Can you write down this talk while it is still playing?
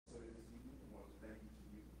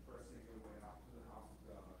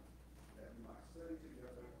study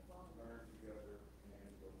together, learn together, and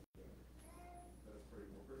grow together. Let us pray.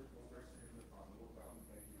 Most gracious Heavenly Father, Lord God, we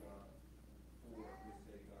thank you, God, for this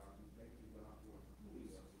day, God. We thank you, God, for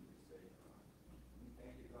including us in this day, God. We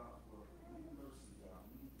thank you, God, for new mercy, God,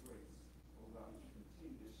 new grace. Oh, God, that you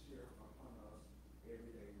continue to share upon us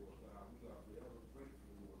every day, Lord God. We are forever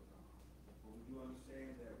grateful, Lord God. For we do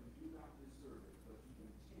understand that we do not deserve it, but you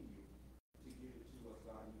continue to give it to us,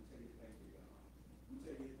 God, and we tell you thank you, God. We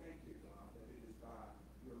tell you thank you, God, that it is by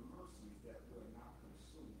your mercies that we're not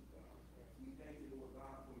consumed, God. We thank you, Lord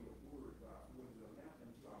God, for your word, God, for it is a lamp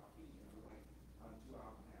unto our feet and a light unto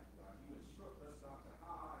our path, God. You instruct us, God, to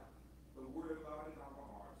hide the word of God in our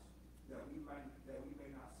hearts, that we may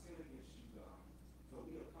not sin against you, God. So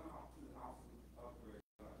we have come out to the house of prayer,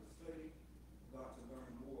 God, to study, God, to learn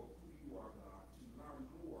more of who you are, God, to learn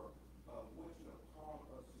more of what you have called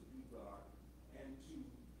us to do, God, and to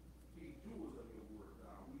be doers of your word,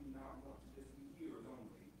 God. We do not want to just be hearers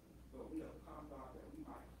only, but we have come, God, that we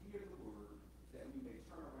might hear the word, that we may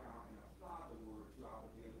turn around and apply the word to our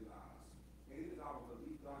daily lives. And it is our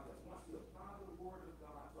belief, God, that once we apply the word of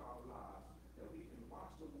God to our lives, that we can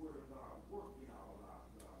watch the word of God work in our lives,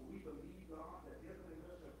 God. For we believe, God, that heaven and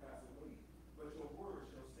earth shall pass away, but your word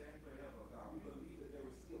shall stand forever, God. We believe that there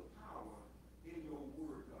is still power in your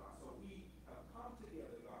word, God. So we have come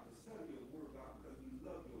together, God, to study your word, God, because we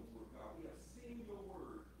love your word, God. We have seen your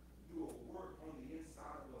word do a work on the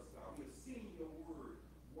inside of us, God. We have seen your word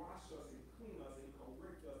wash us and clean us and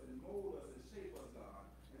correct us and mold us and shape us, God,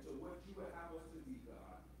 into what you would have us to be,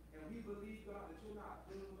 God. And we believe, God, that you're not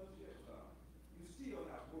done with us yet, God. You still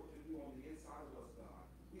have work to do on the inside of us, God.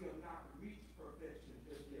 We have not reached perfection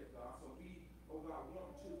just yet, God. So we, oh God,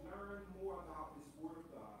 want to learn more about this word of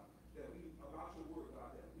God, about your word,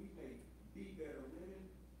 God, that we may be better women,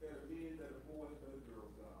 better men, better boys, better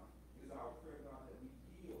girls, God. It is our prayer, God, that we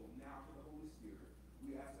yield now to the Holy Spirit.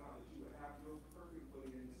 We ask, God, that you would have your perfect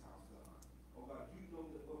way in this house, God. Oh, God, you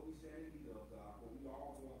know that what we stand in need of, God, but we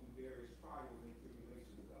all going through various trials and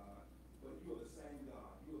tribulations, God. But you are the same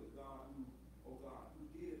God. You are the God who, oh, God, who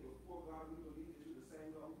did it before, God. We believe that you're the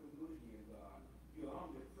same God who can do it again, God. You're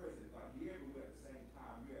omnipresent, God. You're everywhere at the same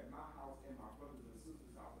time. You're at my house and my brothers and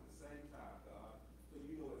sisters' house at the same time, God. So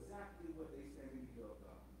you know exactly what they stand in need of,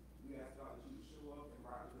 God. We ask, God, that you would show up and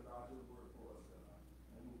rightly divide your word for us, God.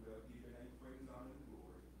 And we will give your name praise, honor, and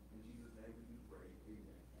glory. In Jesus' name we do pray.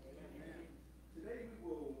 Amen. Amen. Today we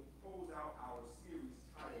will close out our series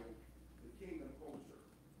titled The Kingdom Culture.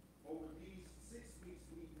 Over these 6 weeks,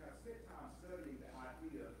 we have spent time studying the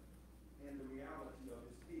idea and the reality of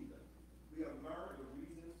this kingdom. We have learned the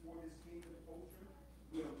reasons for this kingdom culture.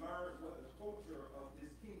 We have learned what the culture of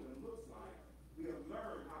this kingdom looks like. We have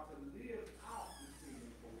learned how to live out this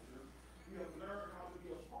kingdom culture. We have learned how to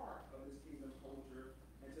be a part of this kingdom culture.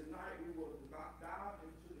 And tonight we will dive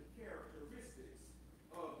into the characteristics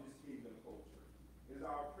of this kingdom culture. It is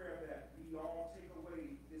our prayer that we all take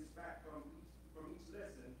away this fact from each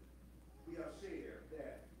lesson we have shared,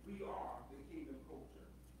 that we are the kingdom culture.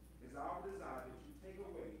 It is our desire that you take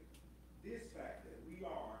away this fact that we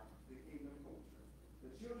are the kingdom culture.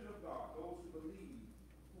 The children of God, those who believe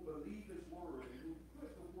his word and who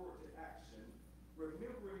put the word to action,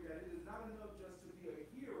 remembering that it is not enough just to be a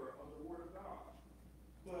hearer of the word of God,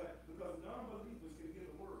 but because non-believers can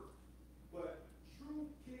hear the word. But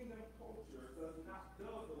true kingdom culture does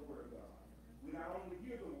the word of God. We not only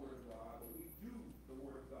hear the word of God, but we do the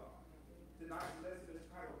word of God. Tonight's lesson is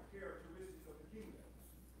titled Characteristics of the Kingdom.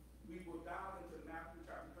 We will dive into Matthew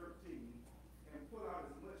chapter 13 and pull out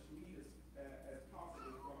as much meat as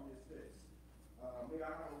possible from this text. May I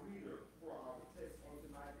have a reader for our text on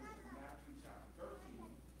tonight, which is Matthew chapter 13.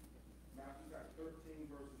 Matthew chapter 13,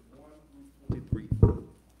 verses 1 through 23.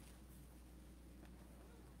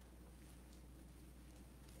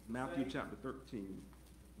 Matthew chapter 13,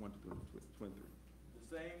 1 through 23. The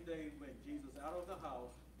same day went Jesus out of the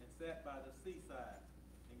house and sat by the seaside,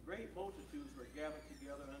 and great multitudes were gathered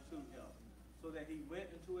together unto him, so that he went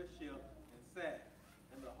into a ship and sat,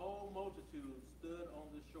 and the whole multitude stood on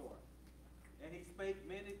the shore. And he spake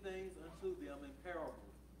many things unto them in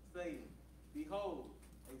parables, saying, Behold,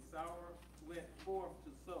 a sower went forth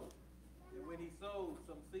to sow. And when he sowed,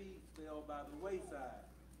 some seeds fell by the wayside,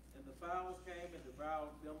 and the fowls came and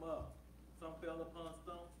devoured them up. Some fell upon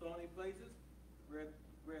stony places, where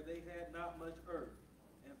they had not much earth,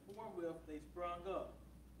 and forthwith they sprung up,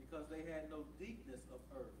 because they had no deepness of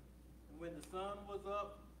earth. And when the sun was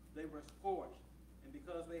up, they were scorched, and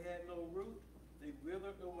because they had no root, they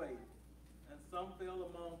withered away. And some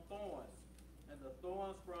fell among thorns, and the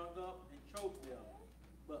thorns sprung up and choked them.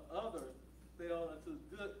 But others fell into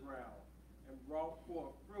good ground, and brought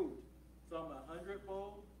forth fruit, some 100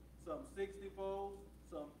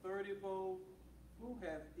 Who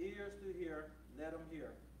has ears to hear, let him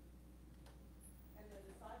hear. And the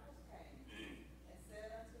disciples came and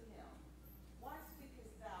said unto him, Why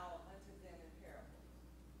speakest thou unto them in parables?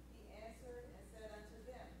 He answered and said unto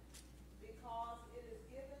them, Because it is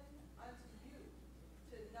given unto you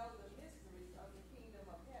to know the mysteries of the kingdom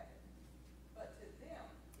of heaven, but to them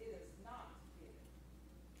it is not given.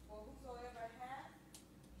 For whosoever hath,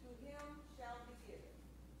 to him shall be given,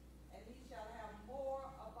 and he shall have more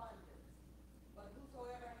abundance. But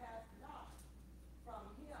whosoever hath not, from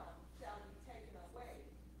him shall be taken away,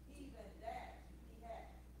 even that he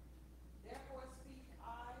hath. Therefore speak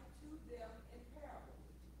I to them in parables,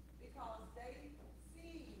 because they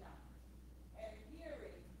see not, and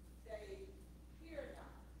hearing they hear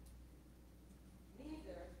not,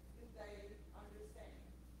 neither do they understand.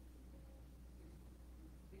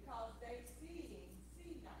 Because they see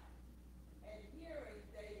not, and hearing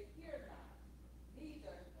they hear not,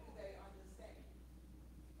 neither do they understand.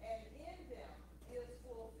 And in them is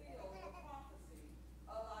fulfilled the prophecy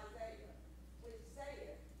of Isaiah, which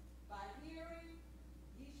saith, By hearing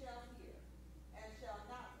ye shall hear, and shall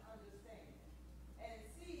not understand, and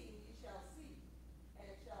seeing ye shall see,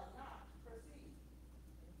 and shall not perceive.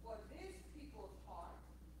 For this people's heart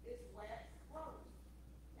is waxed gross,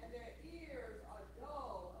 and their ears are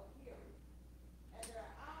dull of hearing, and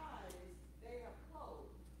their eyes they have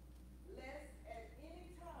closed, lest at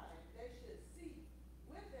any time they should see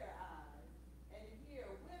with their eyes, and hear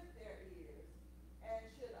with their ears, and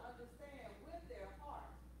should understand with their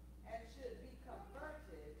heart, and should be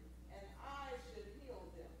converted, and I should heal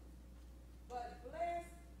them. But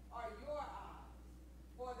blessed are your eyes,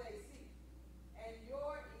 for they see, and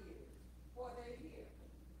your ears, for they hear.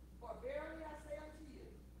 For verily I say unto you,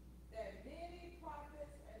 that many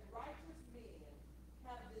prophets and righteous men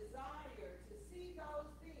have desired to see those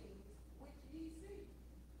things which ye see,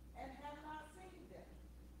 and have not seen them,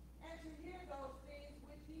 and to hear those things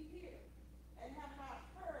which ye hear, and have not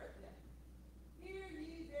heard them. Hear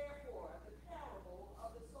ye therefore the parable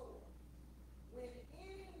of the sower. When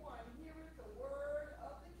anyone heareth the word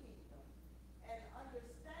of the kingdom, and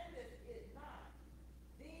understandeth it not,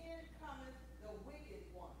 then cometh the wicked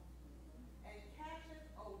one, and catcheth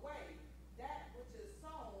away that which is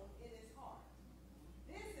sown in his heart.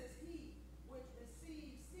 This is he which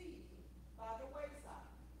receives seed by the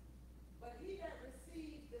wayside. But he that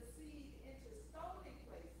receives the seed into stony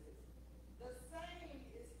places, the same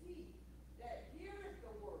is he that heareth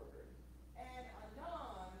the word, and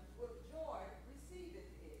anon with joy receiveth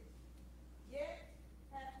it. Yet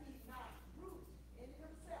hath he not root in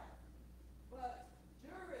himself, but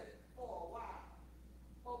dureth for a while.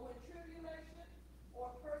 For when tribulation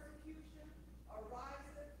or persecution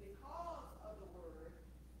ariseth because of the word,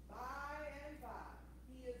 by and by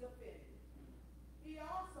he is offended. He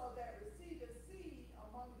also that receiveth seed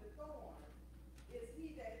among the thorns is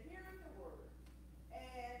he that heareth the word,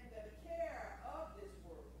 and the care of this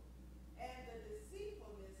world, and the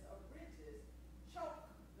deceitfulness of riches choke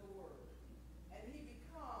the word, and he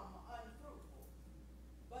become unfruitful.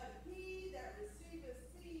 But he that receiveth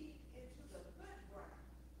seed into the good ground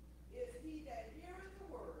is he that heareth the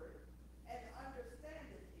word, and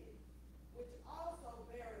understandeth it, which also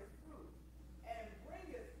beareth fruit, and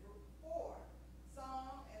bringeth forth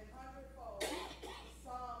some an hundredfold,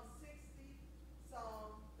 some 60,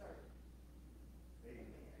 some 30.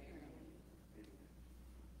 Amen. Amen.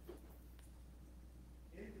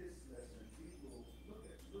 In this lesson, we will look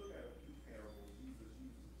at a few parables Jesus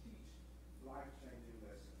used to teach life-changing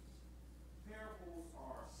lessons. Parables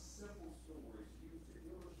are simple stories used to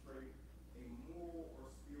illustrate a moral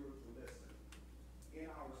or spiritual lesson.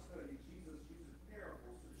 In our study, Jesus uses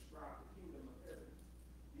parables to describe the kingdom of heaven.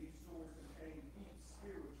 These stories contain deep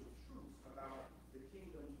spiritual truths about the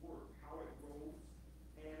kingdom's work, how it grows,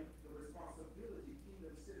 and the responsibility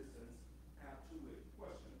kingdom citizens have to it.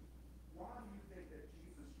 Question: why do you think that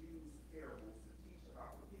Jesus used parables to teach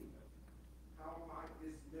about the kingdom? How might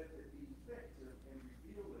this method be effective in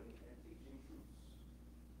revealing and teaching truths?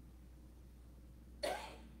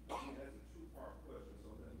 Again, that's a two-part question,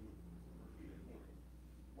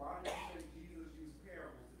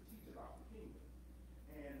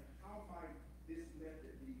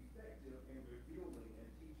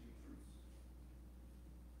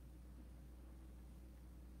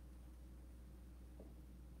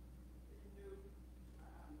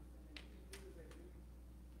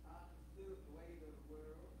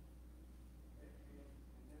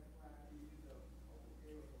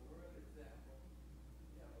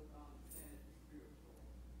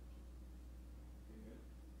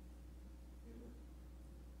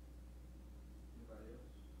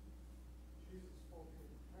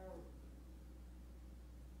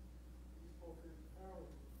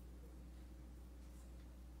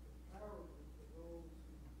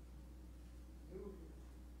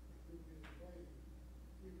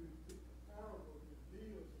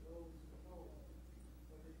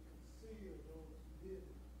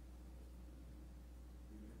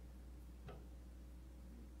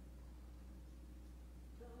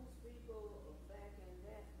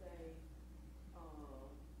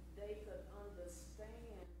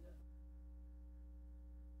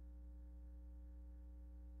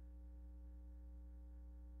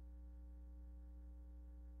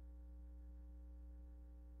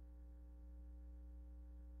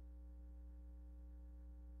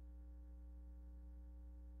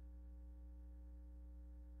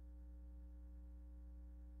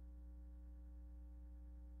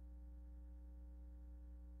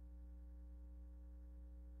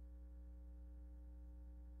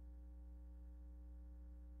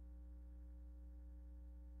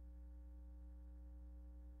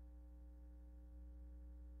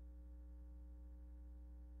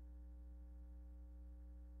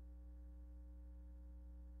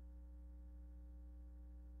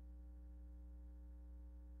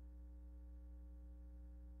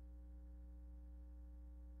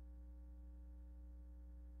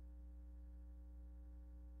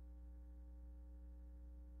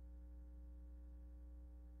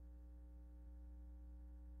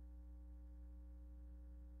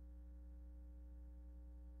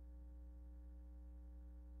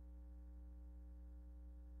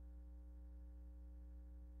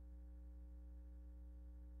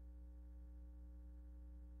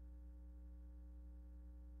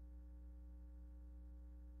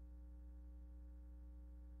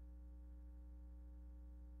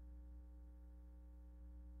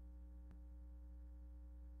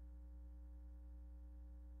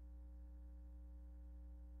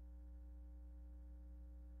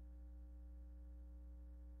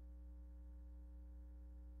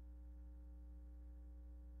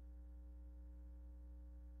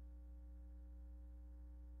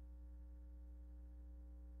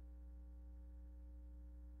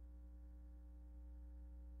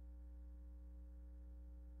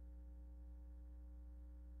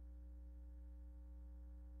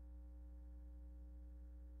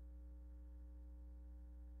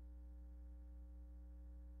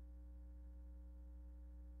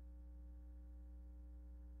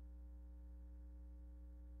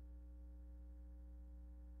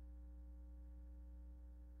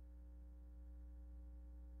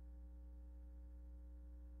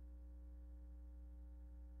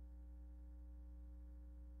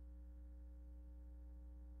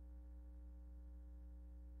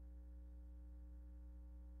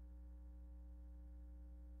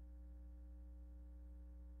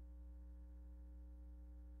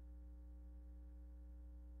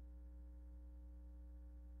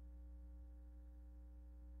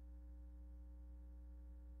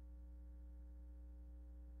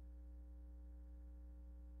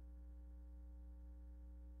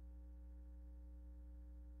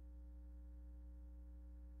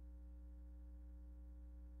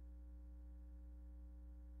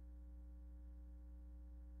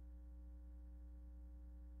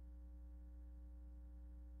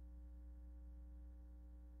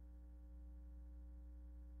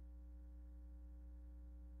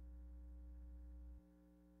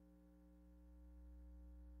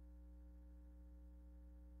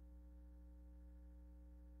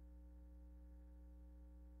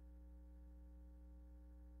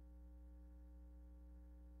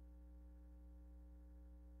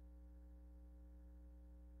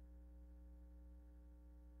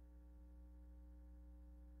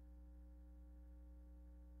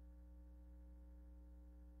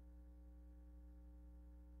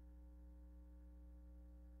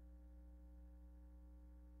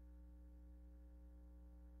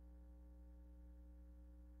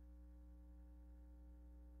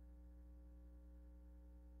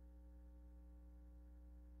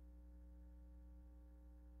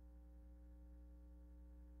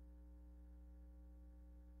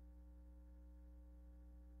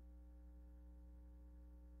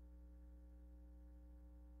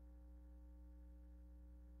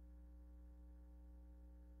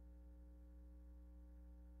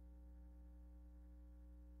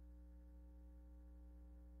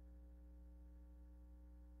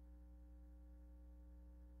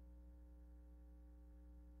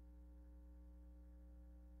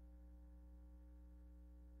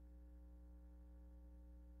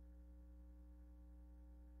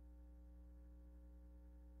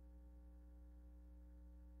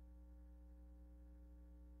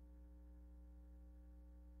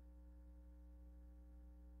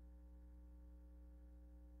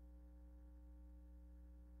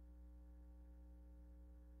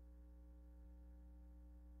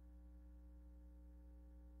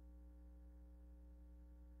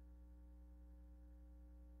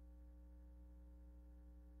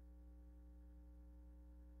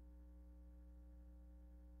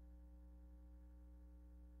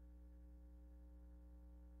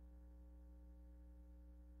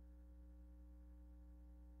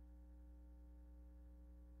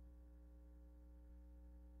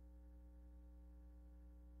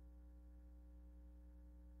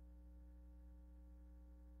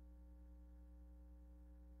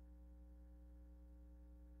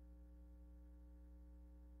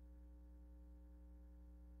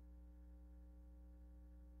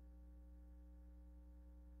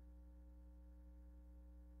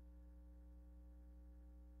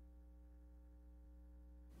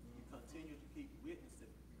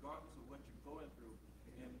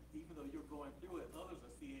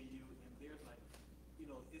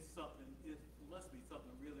 something, it must be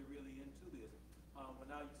something really, really into this.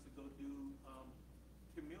 When I used to go do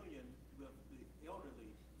communion with the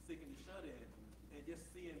elderly, sick and the shut-in, and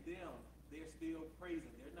just seeing them, they're still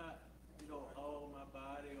praising. They're not, oh, my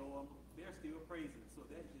body, they're still praising. So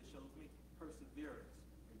that just shows me perseverance.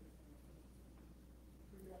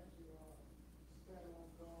 We got to stand on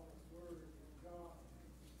God's word and God,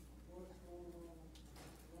 what's going on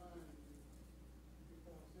around you,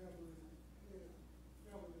 because heaven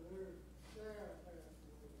and earth shall pass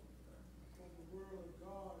away, but the word of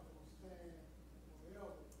God will stand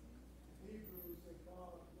forever. Hebrews said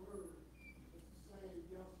God's word is the same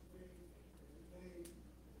yesterday, today,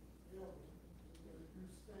 and ever. And if you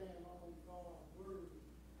stand on God's word,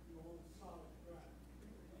 you're on solid ground.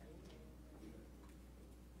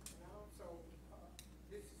 And also,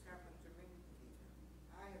 this has happened to me.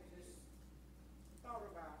 I have just thought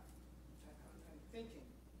about and thinking,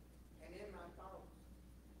 and in my thoughts,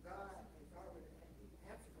 God has already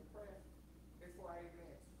answered the prayer before I even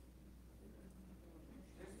asked.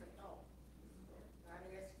 Just a thought, not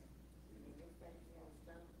asking. And then thank you,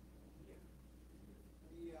 understand?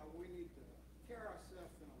 Yeah, we need to carry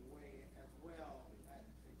ourselves in a way as well that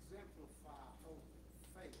exemplify hope and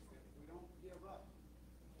faith, that we don't give up.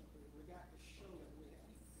 We got to show that we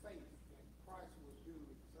have faith that Christ will do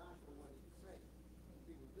exactly what he said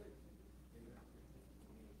he will do. Even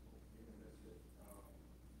that's it.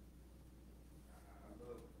 I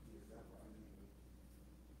love the example. I didn't even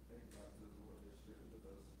think about this, what this shared with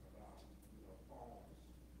us about, Paul's,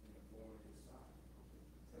 going his side.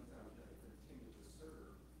 Sometimes you have to continue to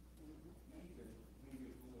serve, even when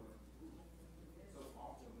you're going through. So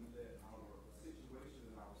often we let our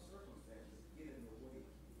situations and our circumstances get in the way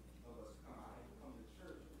of us come to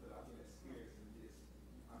church because I've been experiencing this.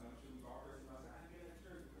 I'm sure we've all heard somebody say, I ain't been at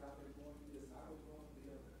church because I've been going through this and I've been going through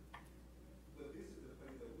the other. But this is the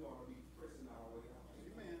thing that we ought to be pressing our way out to.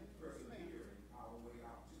 Amen. Persevering our way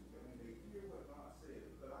out to. And when they hear what God says,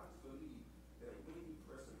 because I just believe that when you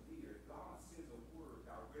persevere, God sends a word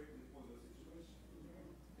directly for your situation.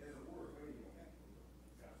 There's a word waiting on that.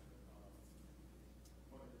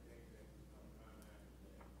 One of the things that comes to my mind is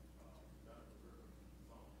that Dr. River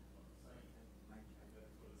song of the saint, and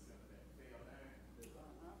that's for the sinner that fell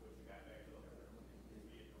down, but you got back up. And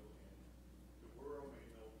the world may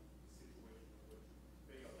know the situation of what you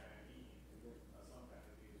fell down in.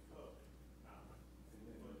 Sometimes it is tough now, but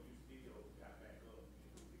you still got back up and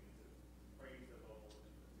continue to praise the Lord and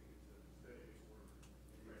continue to study his word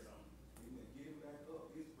and press on. Amen. Getting back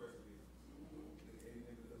up is perseverance.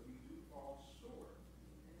 Amen. Because we do fall short.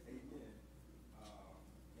 Amen.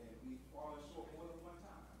 And we've fallen short more than one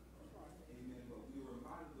time. Amen. But we are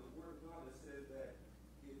reminded of the word of God that says that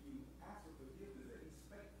if you ask for forgiveness, that he's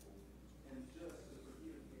faithful and just to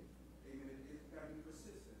forgive you. Amen. It's got to be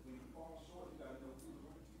persistent. When you fall short, you got to know who to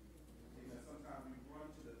run to. Amen. Sometimes we run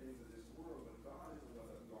to the things of this world, but God is the one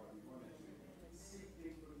that we ought to be running to.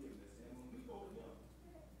 Seeking forgiveness. And when we go to him,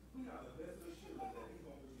 we have the best assurance that he's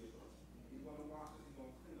going to forgive us. He's going to wash us. He's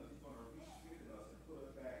going to clean us. He's going to re-strengthen us and put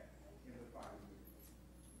us back in the fight again.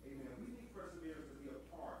 Amen. We need perseverance to be a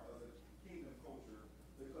part of the kingdom culture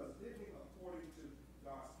because living according to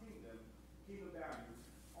God's kingdom values,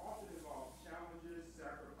 often involves challenges,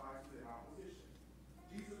 sacrifices, and opposition.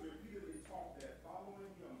 Jesus repeatedly taught that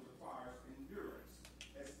following him requires endurance,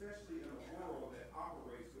 especially in a world that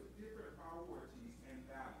operates with different priorities and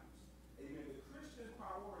values. Amen. The Christian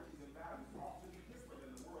priorities and values often be different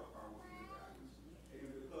than the world priorities and values.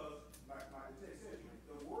 Amen. Because, like the text says,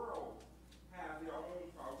 the world has their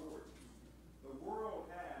own priorities. The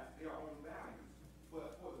world has their own values.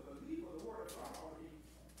 But for the believer, the word of God ought to be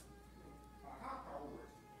a high priority.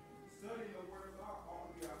 Studying the word of God ought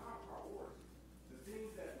to be a high priority. The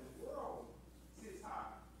things that the world sits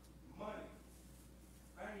high, money,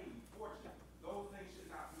 fame, fortune, those things should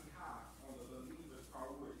not be high on the believer's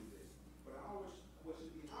priority list. But ours, what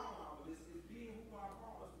should be high on our list is being who God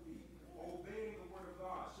called us to be. Obeying the word of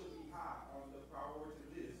God should be high on the priority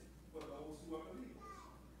list for those who are believers.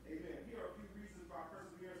 Amen. Here are a few reasons why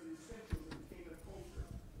perseverance is essential to the kingdom culture.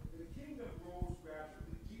 The kingdom grows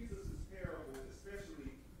gradually. Jesus' parables,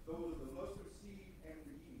 especially those of the mustard seed and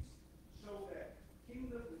the yeast, show that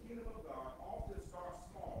the kingdom of God often starts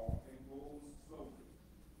small and grows slowly.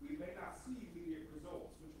 We may not see immediate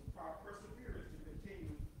results, which require perseverance to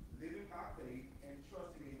continue living by faith and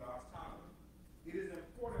trusting in God's timing. It is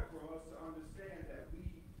important for us to understand that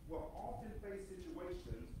we will often face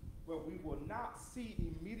situations where we will not see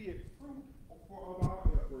immediate fruit of our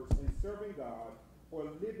efforts in serving God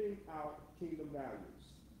or living out kingdom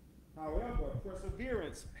values. However,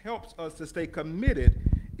 perseverance helps us to stay committed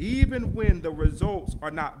even when the results are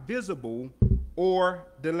not visible or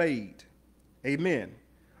delayed. Amen.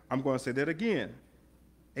 I'm going to say that again.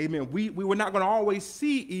 Amen. We were not going to always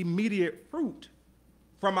see immediate fruit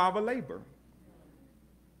from our labor.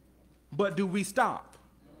 But do we stop?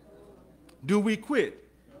 Do we quit?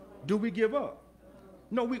 Do we give up?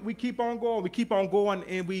 No, we keep on going. We keep on going,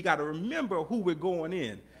 and we got to remember who we're going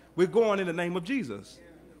in. We're going in the name of Jesus.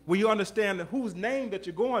 When you understand whose name that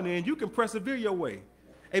you're going in, you can persevere your way.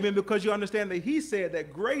 Amen. Because you understand that he said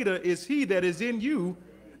that greater is he that is in you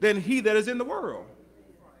than he that is in the world.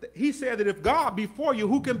 He said that if God be for you,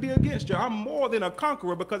 who can be against you? I'm more than a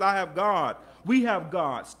conqueror because I have God. We have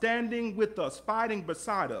God standing with us, fighting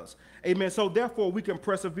beside us. Amen. So therefore, we can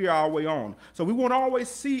persevere our way on. So we won't always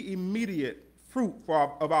see immediate fruit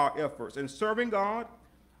of our efforts in serving God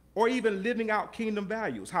or even living out kingdom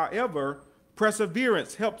values. However,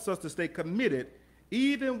 perseverance helps us to stay committed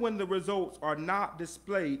even when the results are not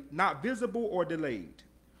displayed, not visible or delayed.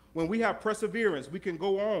 When we have perseverance, we can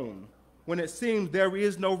go on when it seems there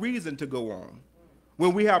is no reason to go on.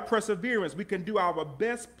 When we have perseverance, we can do our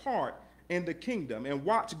best part in the kingdom and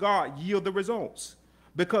watch God yield the results.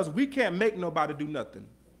 Because we can't make nobody do nothing.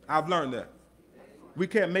 I've learned that. We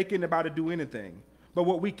can't make anybody do anything. But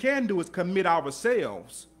what we can do is commit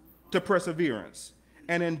ourselves to perseverance.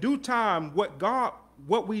 And in due time,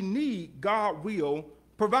 what we need, God will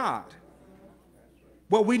provide.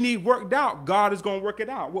 What we need worked out, God is going to work it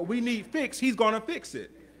out. What we need fixed, he's going to fix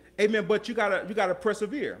it. Amen. But you gotta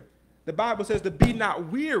persevere. The Bible says to be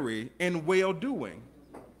not weary in well-doing.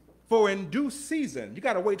 For in due season, you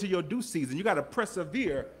got to wait till your due season. You got to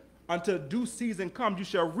persevere until due season comes. You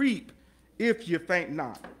shall reap if you faint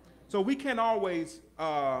not. So we can't always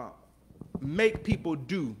make people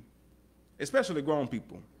do, especially grown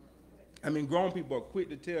people. I mean, grown people are quick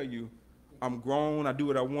to tell you, I'm grown, I do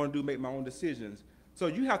what I want to do, make my own decisions. So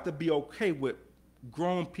you have to be okay with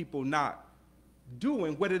grown people not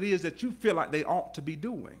doing what it is that you feel like they ought to be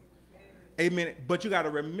doing. Amen. But you got to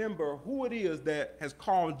remember who it is that has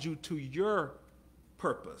called you to your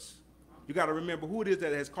purpose. You got to remember who it is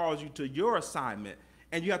that has called you to your assignment.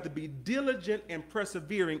 And you have to be diligent and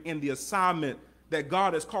persevering in the assignment that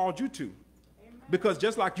God has called you to. Amen. Because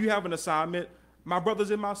just like you have an assignment, my brothers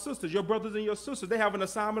and my sisters, your brothers and your sisters, they have an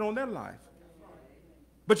assignment on their life.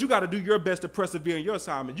 But you got to do your best to persevere in your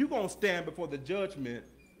assignment. You're going to stand before the judgment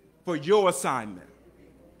for your assignment.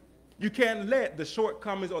 You can't let the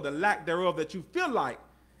shortcomings or the lack thereof that you feel like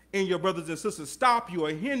in your brothers and sisters stop you or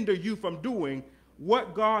hinder you from doing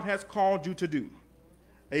what God has called you to do.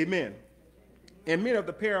 Amen. In many of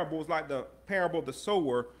the parables, like the parable of the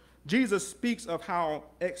sower, Jesus speaks of how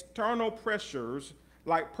external pressures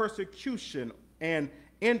like persecution and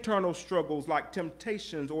internal struggles like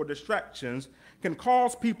temptations or distractions can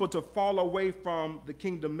cause people to fall away from the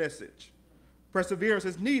kingdom message. Perseverance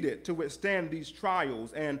is needed to withstand these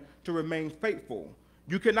trials and to remain faithful.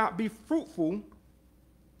 You cannot be fruitful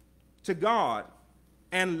to God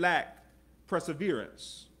and lack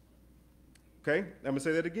perseverance. Okay, let me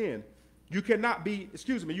say that again. You cannot be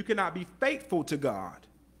faithful to God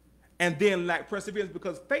and then lack perseverance,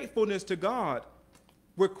 because faithfulness to God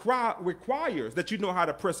requires that you know how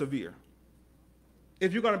to persevere.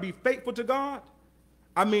 If you're going to be faithful to God,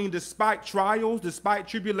 I mean, despite trials, despite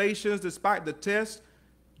tribulations, despite the tests,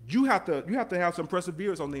 you have to have some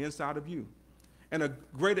perseverance on the inside of you. And a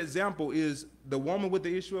great example is the woman with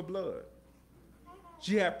the issue of blood.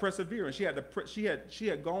 She had perseverance. She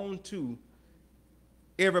had gone to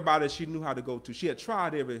everybody she knew how to go to. She had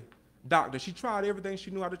tried every doctor. She tried everything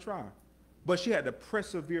she knew how to try. But she had to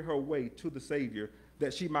persevere her way to the Savior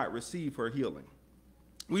that she might receive her healing.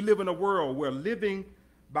 We live in a world where living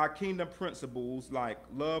by kingdom principles like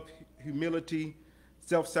love, humility,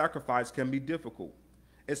 self-sacrifice can be difficult,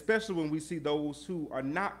 especially when we see those who are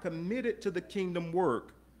not committed to the kingdom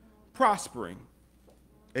work prospering.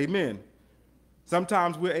 Amen.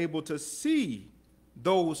 Sometimes we're able to see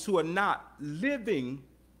those who are not living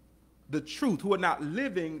the truth, who are not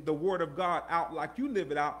living the word of God out like you live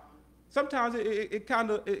it out. Sometimes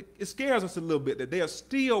it scares us a little bit that they are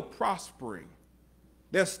still prospering.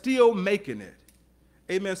 They're still making it.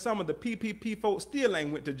 Amen. Some of the PPP folks still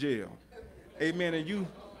ain't went to jail. Amen. And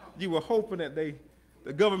you were hoping that the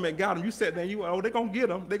government got them. You sat there and they're going to get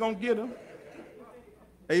them. They're going to get them.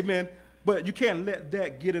 Amen. But you can't let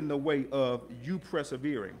that get in the way of you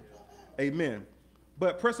persevering. Amen.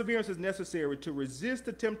 But perseverance is necessary to resist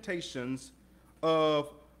the temptations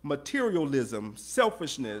of materialism,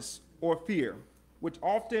 selfishness, or fear, which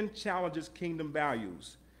often challenges kingdom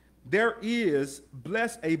values. There is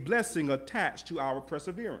a blessing attached to our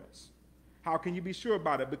perseverance. How can you be sure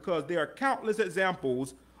about it? Because there are countless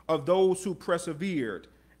examples of those who persevered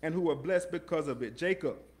and who were blessed because of it.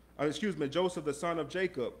 Joseph, the son of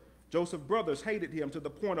Jacob, Joseph's brothers hated him to the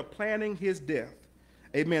point of planning his death.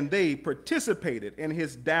 Amen. They participated in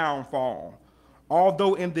his downfall.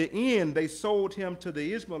 Although in the end they sold him to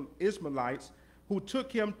the Ishmaelites, who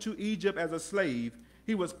took him to Egypt as a slave,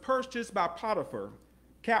 he was purchased by Potiphar,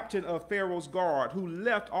 captain of Pharaoh's guard, who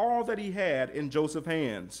left all that he had in Joseph's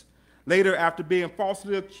hands. Later, after being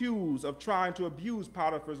falsely accused of trying to abuse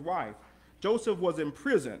Potiphar's wife, Joseph was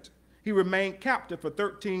imprisoned. He remained captive for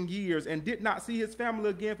 13 years and did not see his family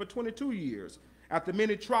again for 22 years. After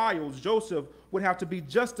many trials, Joseph would have been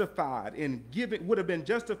justified in giving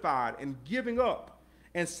up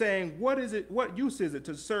and saying, what use is it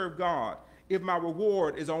to serve God if my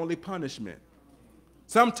reward is only punishment?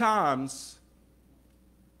 Sometimes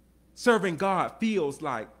serving God feels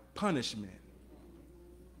like punishment.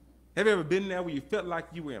 Have you ever been there where you felt like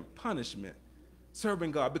you were in punishment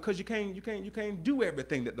serving God because you can't do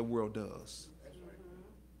everything that the world does?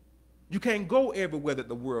 You can't go everywhere that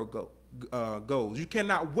the world goes. You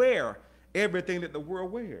cannot wear everything that the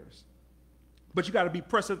world wears. But you got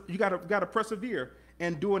to persevere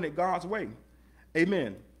in doing it God's way.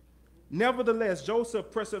 Amen. Nevertheless,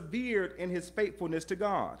 Joseph persevered in his faithfulness to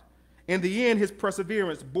God. In the end, his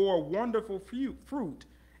perseverance bore wonderful fruit.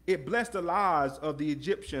 It blessed the lives of the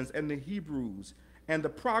Egyptians and the Hebrews, and the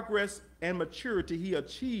progress and maturity he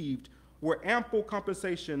achieved were ample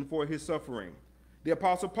compensation for his suffering. The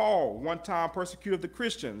Apostle Paul, one time persecuted the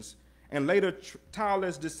Christians, and later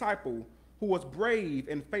tireless disciple who was brave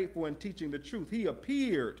and faithful in teaching the truth. He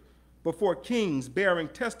appeared before kings bearing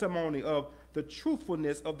testimony of the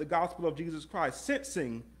truthfulness of the gospel of Jesus Christ,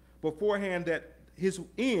 sensing beforehand that his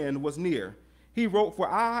end was near. He wrote, "For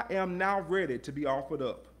I am now ready to be offered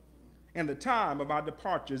up, and the time of my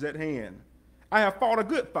departure is at hand. I have fought a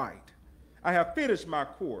good fight. I have finished my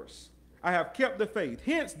course. I have kept the faith.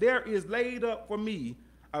 Hence there is laid up for me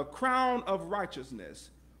a crown of righteousness,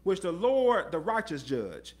 which the Lord, the righteous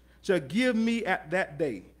judge, shall give me at that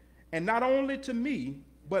day, and not only to me,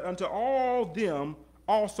 but unto all them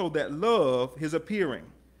also that love his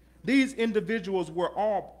appearing." These individuals were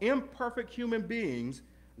all imperfect human beings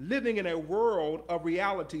living in a world of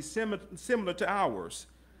reality similar to ours.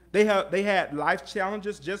 They had life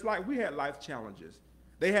challenges just like we had life challenges.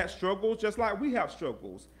 They had struggles just like we have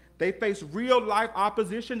struggles. They faced real life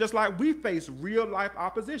opposition just like we face real life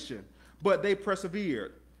opposition, but they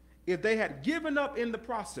persevered. If they had given up in the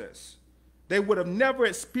process, they would have never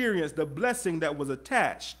experienced the blessing that was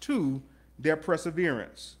attached to their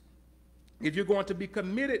perseverance. If you're going to be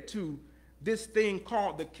committed to this thing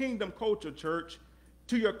called the kingdom culture, church,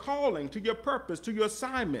 to your calling, to your purpose, to your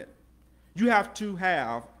assignment, you have to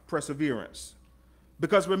have perseverance.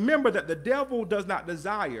 Because remember that the devil does not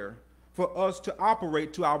desire for us to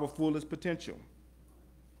operate to our fullest potential.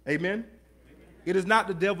 Amen? It is not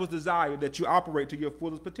the devil's desire that you operate to your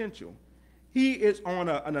fullest potential. He is on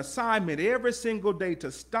an assignment every single day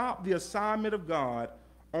to stop the assignment of God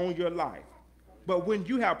on your life. But when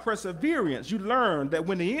you have perseverance, you learn that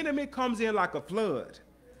when the enemy comes in like a flood,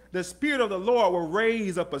 the Spirit of the Lord will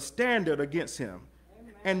raise up a standard against him.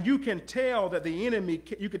 Amen. And you can tell that the enemy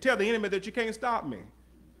that you can't stop me.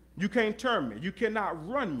 You can't turn me. You cannot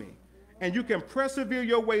run me. And you can persevere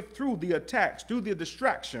your way through the attacks, through the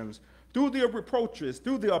distractions, through the reproaches,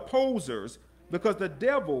 through the opposers, because the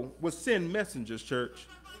devil will send messengers, church.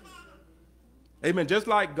 Amen. Just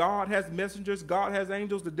like God has messengers, God has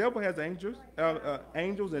angels, the devil has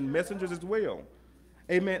angels and messengers as well.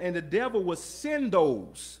 Amen. And the devil will send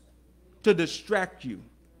those to distract you.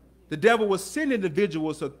 The devil will send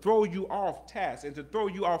individuals to throw you off task and to throw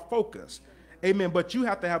you off focus. Amen. But you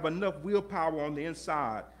have to have enough willpower on the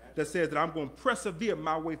inside that says that I'm going to persevere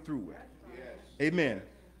my way through it. Yes. Amen.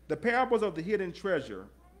 The parables of the hidden treasure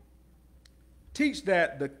teach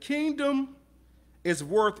that the kingdom is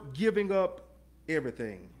worth giving up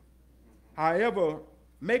everything. However,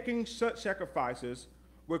 making such sacrifices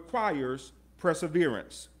requires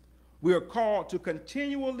perseverance. We are called to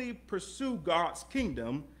continually pursue God's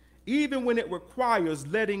kingdom, even when it requires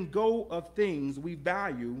letting go of things we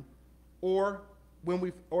value or when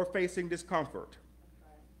we are facing discomfort.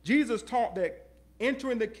 Jesus taught that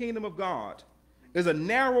entering the kingdom of God is a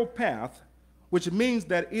narrow path, which means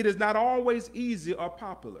that it is not always easy or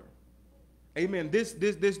popular. Amen. This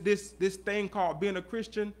thing called being a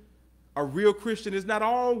Christian, a real Christian, is not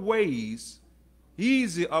always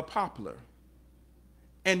easy or popular.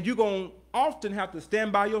 And you're going to often have to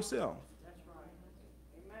stand by yourself. That's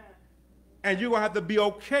right. Amen. And you're going to have to be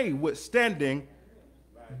okay with standing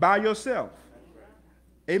by yourself.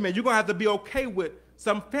 Amen. You're going to have to be okay with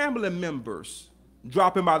some family members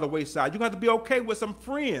dropping by the wayside. You're going to have to be okay with some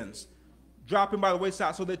friends dropping by the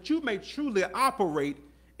wayside so that you may truly operate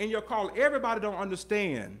in your calling. Everybody don't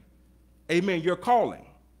understand, amen, your calling.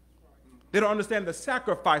 They don't understand the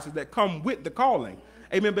sacrifices that come with the calling.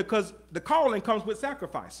 Amen, because the calling comes with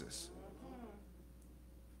sacrifices.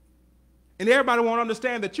 And everybody won't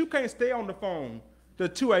understand that you can't stay on the phone till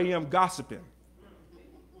 2 a.m. gossiping.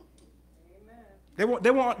 They won't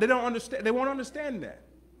understand that.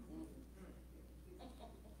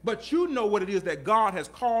 But you know what it is that God has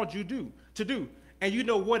called you to do. And you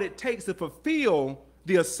know what it takes to fulfill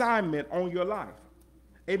the assignment on your life.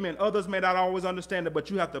 Amen. Others may not always understand it, but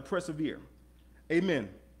you have to persevere. Amen.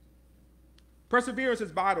 Perseverance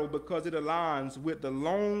is vital because it aligns with the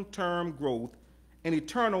long-term growth and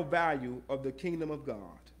eternal value of the kingdom of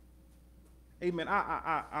God. Amen.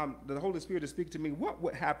 The Holy Spirit is speaking to me. What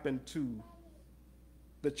would happen to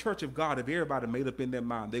the church of God if everybody made up in their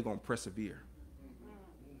mind they're going to persevere?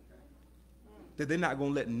 That they're not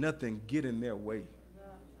going to let nothing get in their way.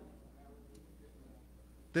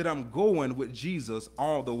 That I'm going with Jesus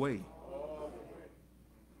all the way.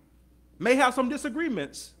 May have some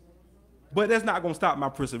disagreements, but that's not going to stop my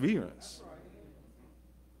perseverance.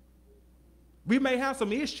 We may have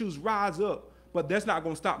some issues rise up, but that's not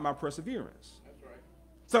going to stop my perseverance. That's right.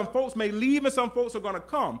 Some folks may leave and some folks are going to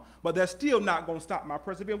come, but that's still not going to stop my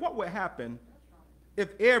perseverance. What would happen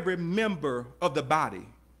if every member of the body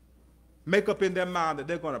make up in their mind that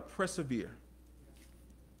they're going to persevere?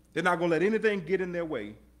 They're not going to let anything get in their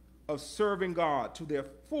way of serving God to their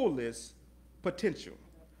fullest potential.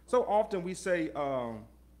 So often we say,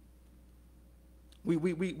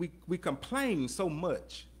 we complain so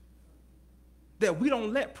much that we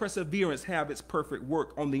don't let perseverance have its perfect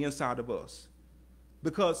work on the inside of us.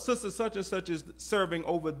 Because sister such and such is serving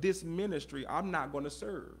over this ministry, I'm not going to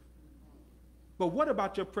serve. But what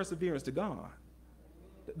about your perseverance to God?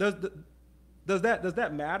 Does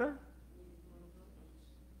that matter?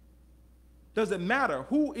 Does it matter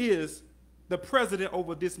who is the president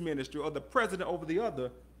over this ministry or the president over the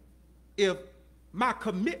other if my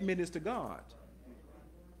commitment is to God?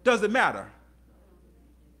 Does it matter?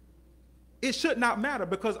 It should not matter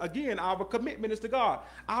because, again, our commitment is to God.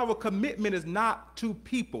 Our commitment is not to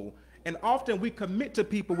people. And often we commit to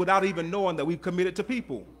people without even knowing that we've committed to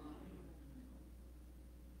people.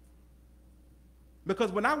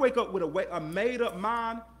 Because when I wake up with a made-up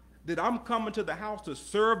mind that I'm coming to the house to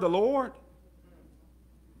serve the Lord,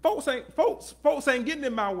 folks ain't getting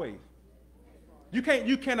in my way. You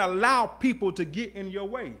can't allow people to get in your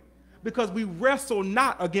way because we wrestle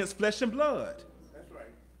not against flesh and blood.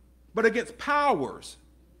 But against powers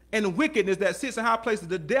and wickedness that sits in high places.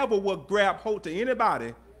 The devil will grab hold to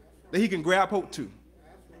anybody that he can grab hold to.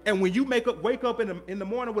 And when you wake up in the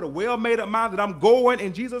morning with a well-made-up mind that I'm going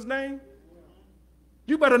in Jesus' name,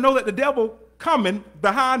 you better know that the devil coming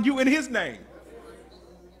behind you in his name.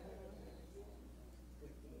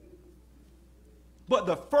 But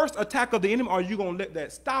the first attack of the enemy, are you going to let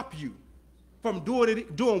that stop you from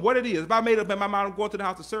doing what it is? If I made up in my mind I'm going to the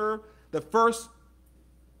house to serve, the first...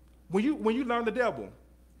 When you learn the devil,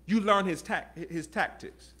 you learn his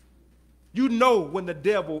tactics. You know when the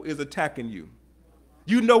devil is attacking you.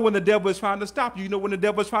 You know when the devil is trying to stop you. You know when the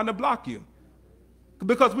devil is trying to block you.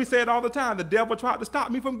 Because we say it all the time, the devil tried to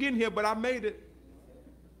stop me from getting here, but I made it.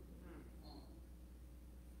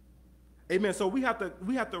 Amen. So we have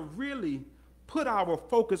to really put our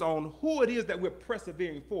focus on who it is that we're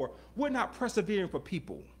persevering for. We're not persevering for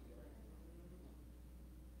people.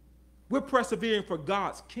 We're persevering for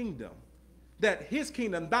God's kingdom, that his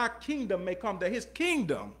kingdom, thy kingdom may come, that his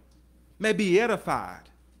kingdom may be edified,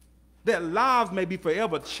 that lives may be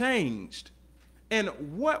forever changed. And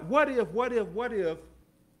what if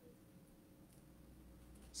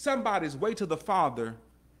somebody's way to the Father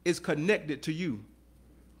is connected to you,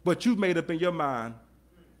 but you've made up in your mind,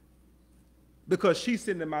 because she's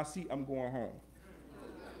sitting in my seat, I'm going home.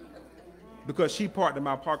 Because she parked in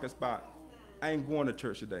my parking spot, I ain't going to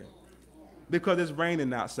church today. Because it's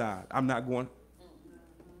raining outside, I'm not going.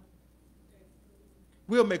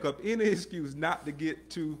 We'll make up any excuse not to get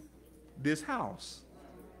to this house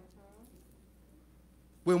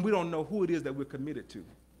when we don't know who it is that we're committed to.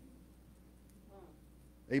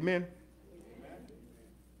 Amen?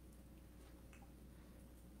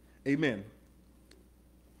 Amen.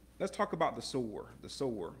 Let's talk about the sower. The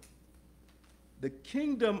sower. The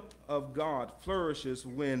kingdom of God flourishes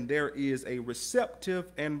when there is a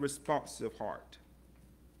receptive and responsive heart.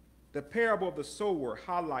 The parable of the sower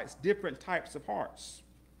highlights different types of hearts,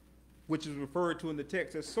 which is referred to in the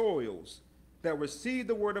text as soils that receive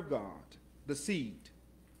the word of God, the seed,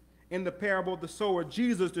 in the parable of the sower,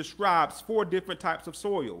 Jesus describes 4 different types of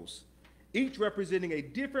soils, each representing a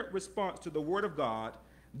different response to the word of God.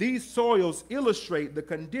 These soils illustrate the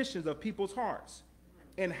conditions of people's hearts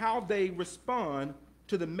and how they respond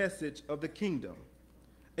to the message of the kingdom.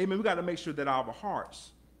 Amen. We got to make sure that our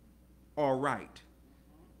hearts are right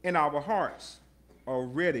and our hearts are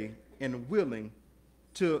ready and willing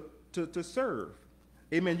to serve.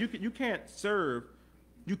 Amen. You can't serve.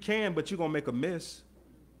 You can, but you're going to make a mess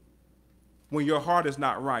when your heart is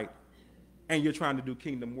not right and you're trying to do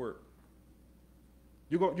kingdom work.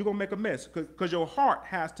 You're going to make a mess because your heart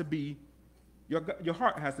has to be your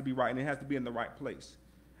heart has to be right, and it has to be in the right place.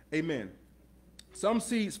 Amen. Some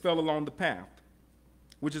seeds fell along the path,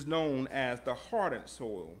 which is known as the hardened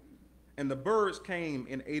soil, and the birds came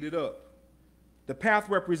and ate it up. The path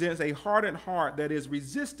represents a hardened heart that is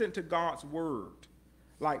resistant to God's word,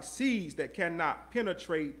 like seeds that cannot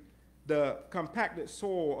penetrate the compacted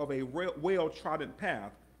soil of a well-trodden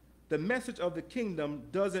path. The message of the kingdom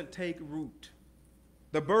doesn't take root.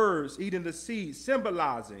 The birds eating the seed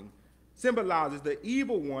symbolizes the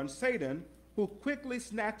evil one, Satan, who quickly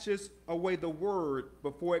snatches away the word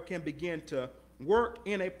before it can begin to work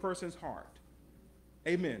in a person's heart.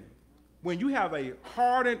 Amen. When you have a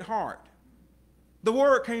hardened heart, the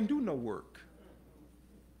word can't do no work.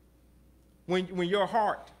 When your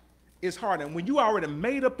heart is hardened, when you already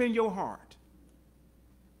made up in your heart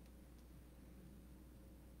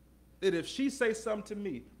that if she say something to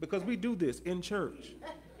me, because we do this in church,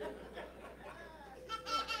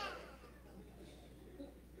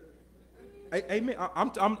 amen.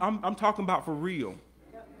 I'm talking about for real.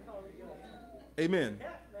 Amen.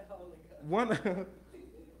 One of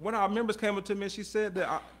our members came up to me and she said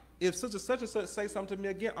that if such and such say something to me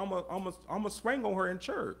again, I'm a swing on her in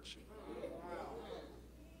church.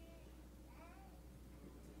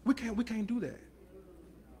 We can't do that.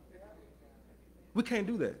 We can't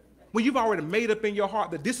do that. When you've already made up in your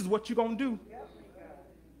heart that this is what you're going to do,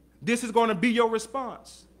 this is going to be your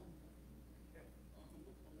response.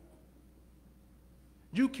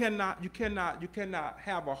 You cannot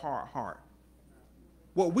have a hard heart.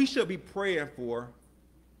 What we should be praying for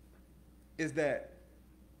is that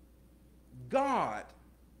God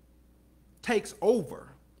takes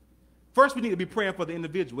over. First, we need to be praying for the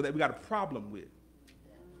individual that we got a problem with.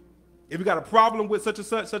 If you got a problem with such and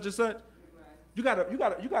such, you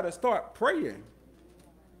gotta start praying.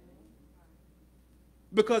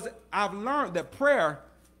 Because I've learned that prayer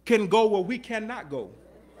can go where we cannot go.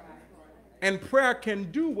 And prayer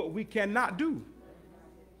can do what we cannot do.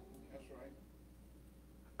 That's right.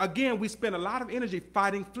 Again, we spend a lot of energy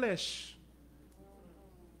fighting flesh.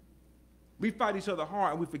 We fight each other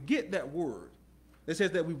hard, and we forget that word that says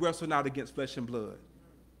that we wrestle not against flesh and blood.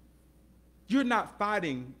 You're not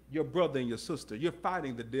fighting your brother and your sister. You're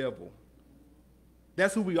fighting the devil.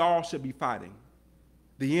 That's who we all should be fighting,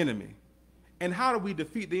 the enemy. And how do we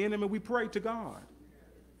defeat the enemy? We pray to God.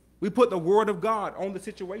 We put the word of God on the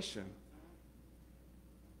situation.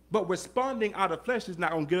 But responding out of flesh is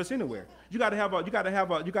not going to get us anywhere. You got to have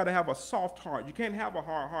a soft heart. You can't have a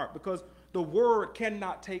hard heart because the word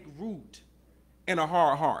cannot take root in a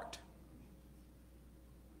hard heart.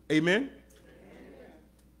 Amen?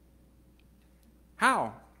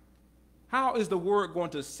 How? How is the word going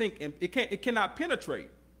to sink? And it cannot penetrate.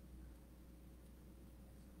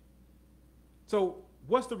 So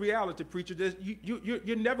what's the reality, preacher?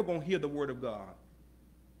 You're never going to hear the word of God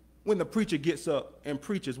when the preacher gets up and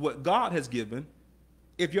preaches what God has given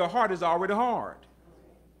if your heart is already hard.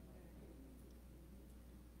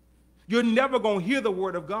 You're never going to hear the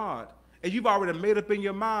word of God and you've already made up in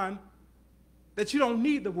your mind that you don't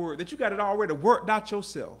need the word, that you got it already worked out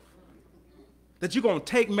yourself, that you're going to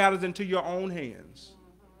take matters into your own hands.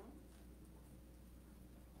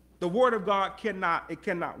 The word of God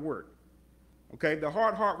cannot work. Okay, the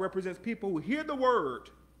hard heart represents people who hear the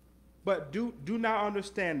word but do not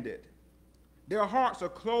understand it. Their hearts are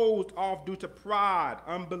closed off due to pride,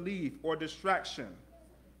 unbelief, or distraction.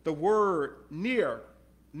 The word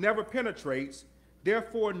never penetrates,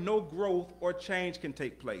 therefore no growth or change can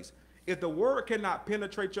take place. If the word cannot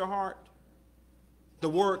penetrate your heart, the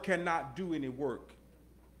word cannot do any work.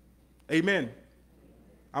 Amen.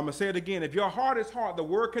 I'm going to say it again. If your heart is hard, the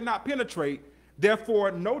word cannot penetrate, therefore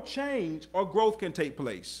no change or growth can take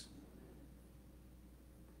place.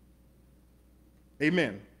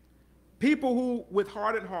 Amen. People who with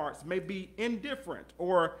hardened hearts may be indifferent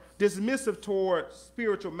or dismissive toward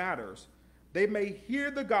spiritual matters. They may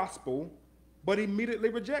hear the gospel but immediately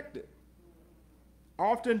reject it,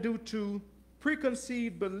 often due to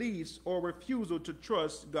preconceived beliefs or refusal to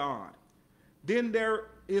trust God. Then there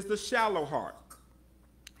is the shallow heart.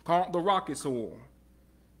 called the rocky soil.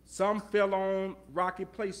 Some fell on rocky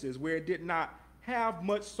places where it did not have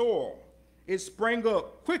much soil. It sprang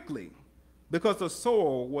up quickly because the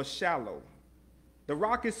soil was shallow. The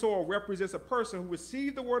rocky soil represents a person who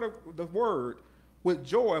received the word with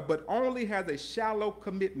joy, but only has a shallow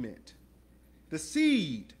commitment. The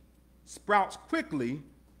seed sprouts quickly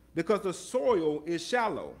because the soil is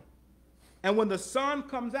shallow. And when the sun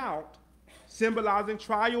comes out, symbolizing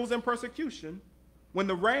trials and persecution, when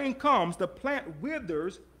the rain comes, the plant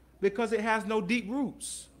withers because it has no deep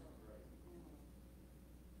roots.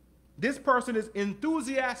 This person is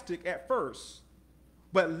enthusiastic at first,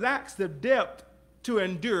 but lacks the depth to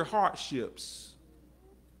endure hardships.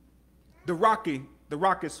 The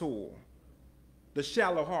rocky soil, the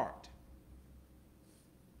shallow heart.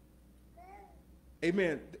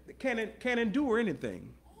 Amen. Can't endure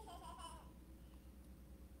anything.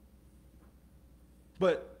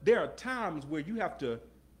 But there are times where you have to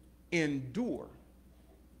endure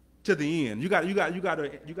to the end. You got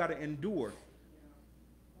to endure.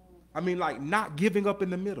 I mean, like not giving up in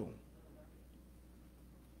the middle.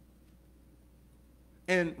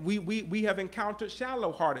 And we have encountered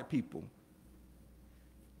shallow-hearted people.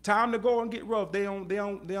 Time to go and get rough. They don't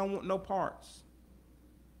want no parts.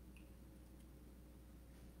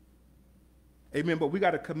 Amen. But we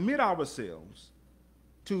got to commit ourselves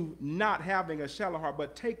to not having a shallow heart,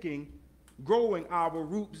 but growing our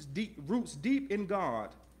roots deep in God,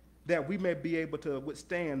 that we may be able to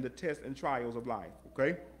withstand the tests and trials of life.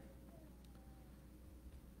 Okay.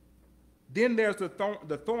 Then there's the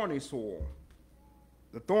thorny soil.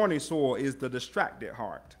 The thorny soil is the distracted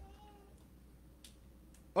heart.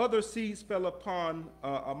 Other seeds fell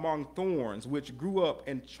among thorns, which grew up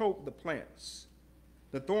and choked the plants.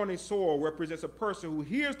 The thorny soil represents a person who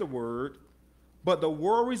hears the word, but the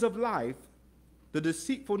worries of life, the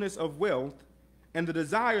deceitfulness of wealth, and the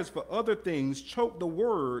desires for other things choke the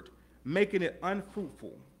word, making it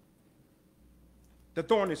unfruitful. The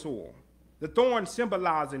thorny soil. The thorn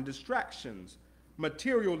symbolizing distractions,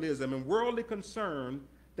 materialism, and worldly concern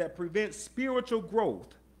that prevents spiritual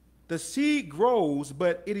growth. The seed grows,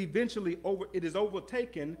 but it is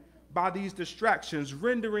overtaken by these distractions,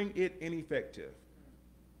 rendering it ineffective.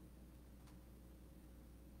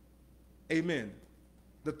 Amen.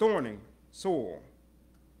 The thorny soil.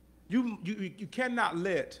 You cannot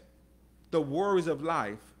let the worries of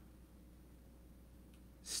life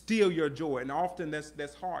steal your joy. And often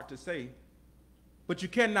that's hard to say. But you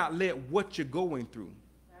cannot let what you're going through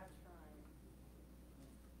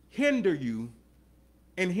hinder you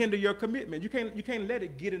and hinder your commitment. You can't let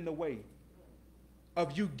it get in the way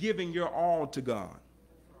of you giving your all to God.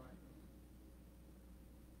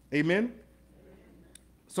 Amen.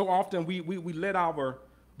 So often we let our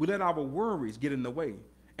worries get in the way,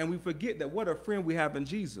 and we forget that what a friend we have in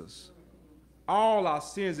Jesus. All our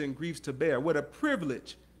sins and griefs to bear. What a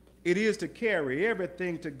privilege it is to carry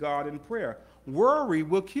everything to God in prayer. Worry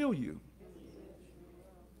will kill you.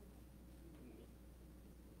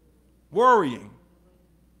 Worrying.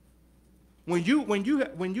 When you've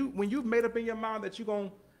made up in your mind that you're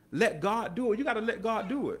gonna let God do it, you got to let God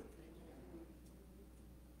do it.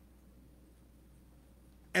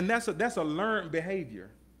 And that's a learned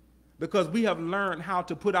behavior, because we have learned how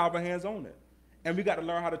to put our hands on it, and we got to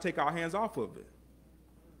learn how to take our hands off of it.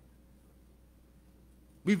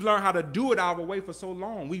 We've learned how to do it our way for so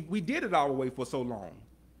long. We did it our way for so long.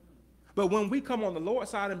 But when we come on the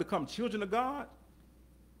Lord's side and become children of God,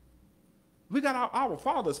 we got our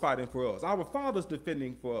fathers fighting for us. Our fathers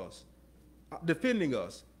defending us.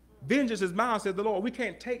 Vengeance is mine, said the Lord. We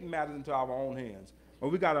can't take matters into our own hands, but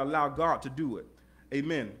we got to allow God to do it.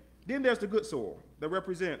 Amen. Then there's the good soil that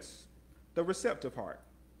represents the receptive heart.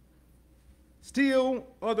 Still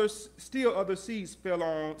other seeds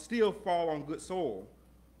fall on good soil,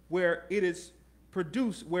 where it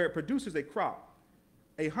produces a crop.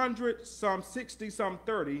 100, some 60, some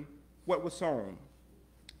 30, what was sown.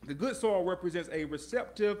 The good soil represents a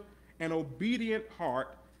receptive and obedient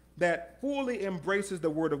heart that fully embraces the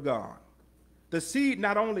word of God. The seed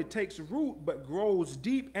not only takes root, but grows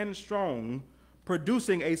deep and strong,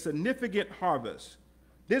 producing a significant harvest.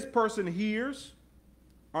 This person hears,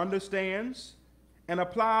 understands, and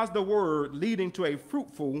applies the word, leading to a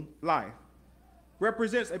fruitful life.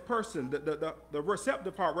 Represents a person, the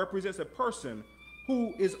receptive heart represents a person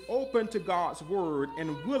who is open to God's word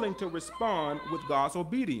and willing to respond with God's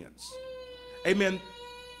obedience. Amen.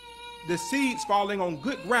 The seeds falling on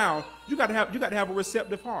good ground, you got to have a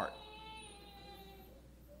receptive heart.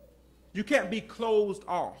 You can't be closed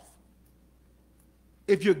off.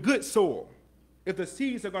 If you're good soil, if the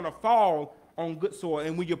seeds are going to fall on good soil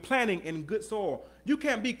and when you're planting in good soil, you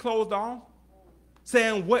can't be closed off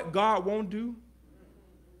saying what God won't do,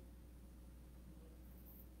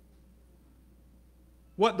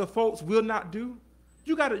 what the folks will not do.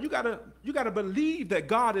 You gotta believe that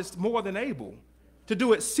God is more than able to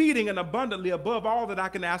do exceeding and abundantly above all that I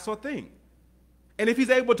can ask or think. And if he's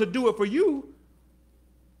able to do it for you,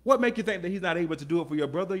 what makes you think that he's not able to do it for your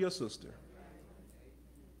brother or your sister?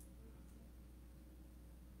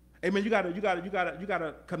 Amen. You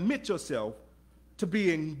gotta commit yourself to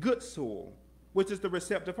being good soil, which is the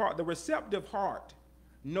receptive heart. The receptive heart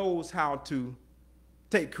knows how to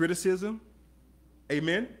take criticism.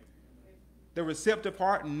 Amen. The receptive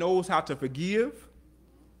heart knows how to forgive.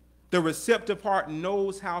 The receptive heart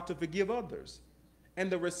knows how to forgive others.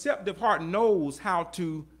 And the receptive heart knows how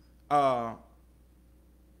to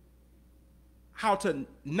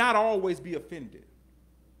not always be offended,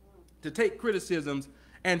 to take criticisms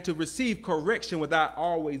and to receive correction without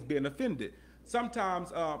always being offended.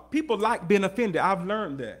 Sometimes people like being offended. I've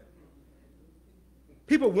learned that.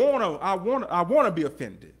 People I want to be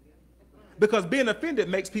offended because being offended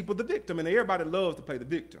makes people the victim, and everybody loves to play the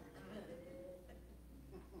victim.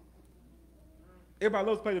 Everybody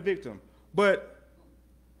loves to play the victim. But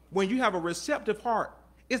when you have a receptive heart,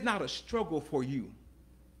 it's not a struggle for you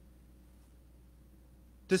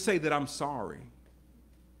to say that I'm sorry.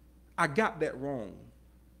 I got that wrong.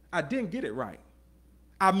 I didn't get it right.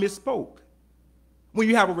 I misspoke. When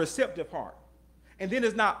you have a receptive heart. And then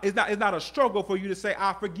it's not a struggle for you to say,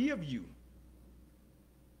 I forgive you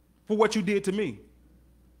for what you did to me.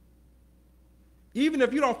 Even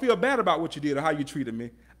if you don't feel bad about what you did or how you treated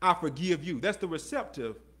me, I forgive you. That's the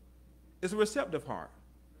receptive. It's a receptive heart.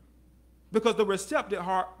 Because the receptive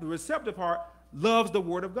heart loves the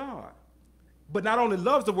word of God. But not only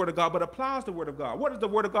loves the word of God, but applies the word of God. What does the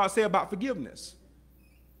word of God say about forgiveness?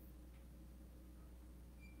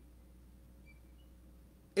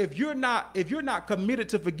 If you're not committed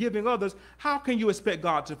to forgiving others, how can you expect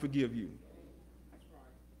God to forgive you?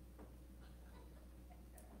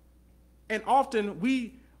 And often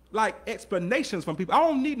we like explanations from people. I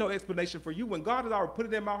don't need no explanation for you. When God has already put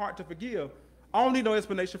it in my heart to forgive, I don't need no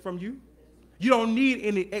explanation from you. You don't need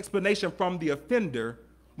any explanation from the offender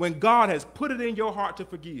when God has put it in your heart to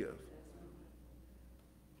forgive.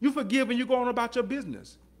 You forgive and you go on about your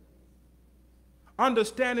business,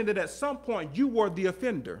 understanding that at some point you were the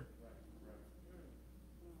offender.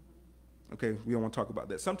 Okay, we don't want to talk about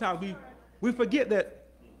that. Sometimes we forget that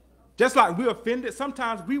just like we're offended,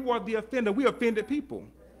 sometimes we were the offender. We offended people.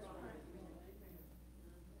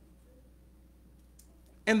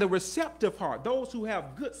 And the receptive heart, those who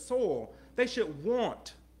have good soul, they should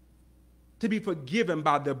want to be forgiven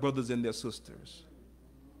by their brothers and their sisters.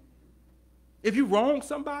 If you wrong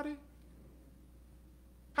somebody,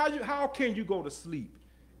 how can you go to sleep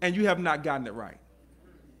and you have not gotten it right?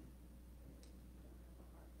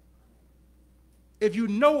 If you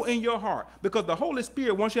know in your heart, because the Holy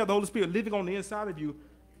Spirit, once you have the Holy Spirit living on the inside of you,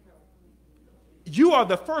 you are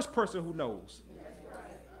the first person who knows.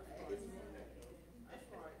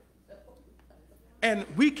 And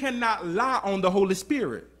we cannot lie on the Holy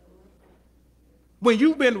Spirit. When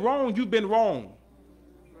you've been wrong, you've been wrong.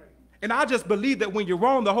 And I just believe that when you're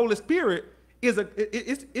wrong, the Holy Spirit is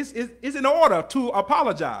in order to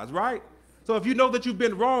apologize, right? So if you know that you've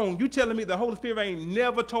been wrong, you telling me the Holy Spirit ain't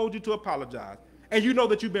never told you to apologize. And you know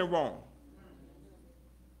that you've been wrong.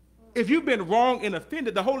 If you've been wrong and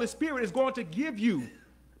offended, the Holy Spirit is going to give you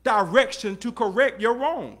direction to correct your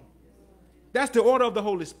wrong. That's the order of the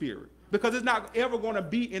Holy Spirit, because it's not ever going to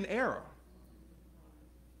be in error.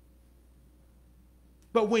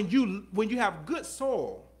 But when you have good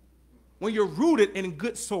soil, when you're rooted in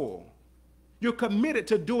good soil, you're committed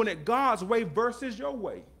to doing it God's way versus your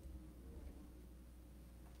way.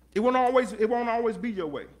 It won't always be your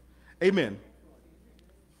way. Amen.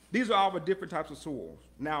 These are all the different types of soils.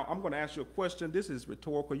 Now, I'm going to ask you a question. This is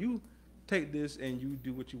rhetorical. You take this and you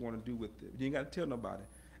do what you want to do with it. You ain't got to tell nobody.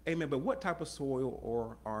 Amen. But what type of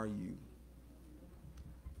soil are you?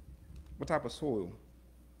 What type of soil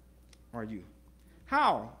are you?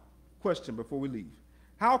 How, question before we leave,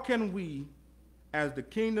 how can we, as the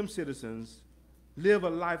kingdom citizens, live a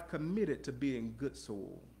life committed to being good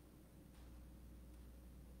soil?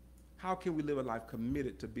 How can we live a life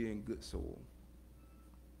committed to being good soil?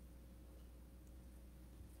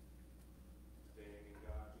 Staying in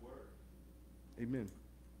God's word. Amen.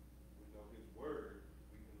 We know his word,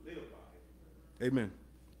 we can live by it. Amen.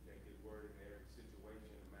 Take his word in every situation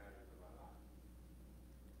and matters of our life.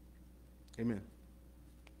 Amen.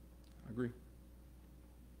 I agree.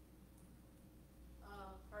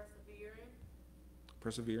 Persevering.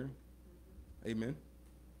 Persevering. Amen.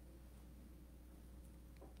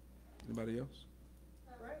 Anybody else?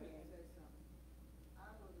 Right. Say something.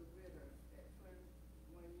 I was a widow at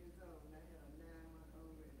 21 years old, and I had a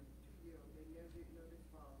 9-month-old and a 2-year-old. They never did know this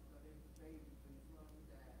father because they were babies when his mom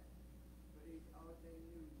died. But all they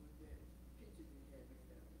knew was that picture they had made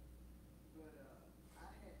of it. But I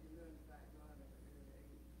had to learn about God at an early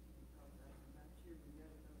age because my children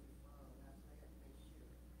never know this father. And I had to make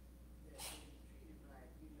sure that they were treated right,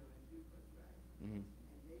 and do what's right. Mm-hmm.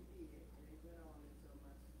 And they did, and they went on, and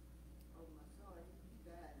so my son, he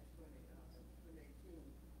died in 2018,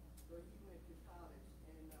 so he went to college,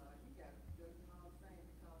 and he got the Hall of Fame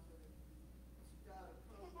because of the started a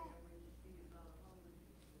program where he feeds a lot of homeless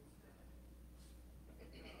people and stuff. And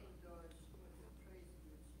the other daughter, she went to Tracy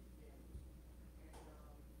when she finished, and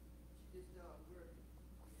she just started working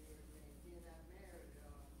and everything. Then I married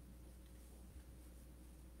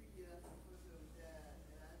 3 years after my husband died,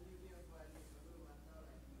 and I knew him before I knew my room. I thought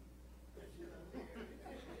I knew. Until I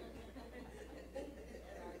married him.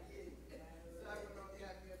 And I did. So I went on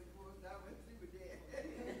got me a divorce, and I went through with that.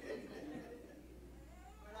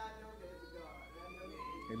 But I know there's a God. I know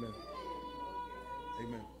there's a Amen. God.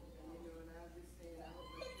 Amen. And I'm just saying, I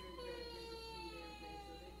hope my children get a bigger school and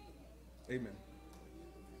everything so they can. Amen.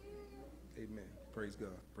 Amen. Praise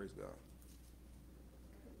God. Praise God.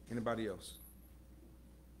 Anybody else?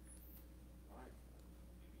 All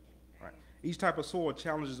right. Each type of soil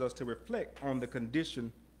challenges us to reflect on the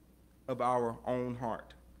condition of our own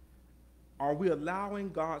heart. Are we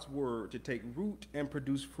allowing God's word to take root and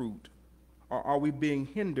produce fruit? Or are we being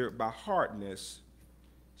hindered by hardness,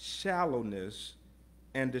 shallowness,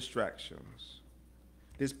 and distractions?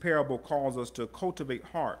 This parable calls us to cultivate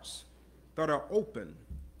hearts that are open,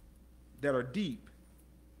 that are deep,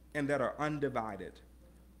 and that are undivided,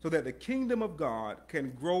 so that the kingdom of God can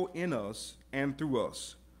grow in us and through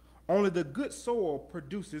us. Only the good soil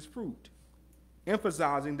produces fruit,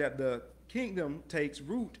 emphasizing that the kingdom takes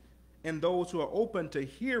root in those who are open to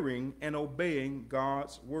hearing and obeying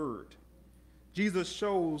God's word. Jesus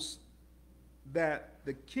shows that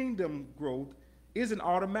the kingdom growth isn't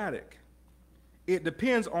automatic. It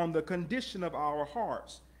depends on the condition of our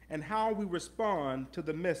hearts and how we respond to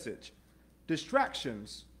the message.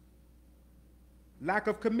 Distractions, lack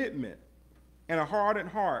of commitment, and a hardened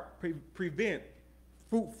heart prevent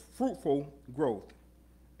fruitful growth.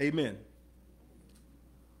 Amen.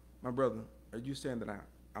 My brother, are you saying that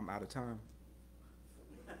I'm out of time?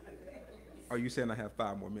 Are you saying I have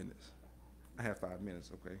 5 more minutes? I have 5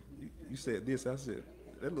 minutes, okay. You said this, I said,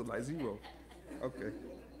 that looks like 0. Okay.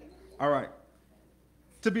 All right.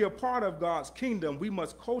 To be a part of God's kingdom, we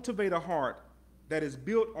must cultivate a heart that is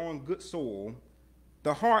built on good soil,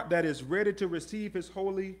 the heart that is ready to receive his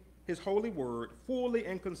holy word fully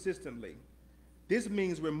and consistently. This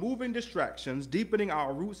means removing distractions, deepening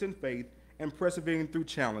our roots in faith, and persevering through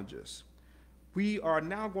challenges. We are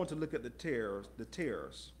now going to look at the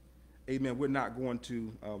tares. Amen. We're going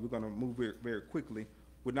to move very, very quickly.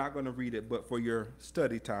 We're not going to read it, but for your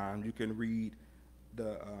study time, you can read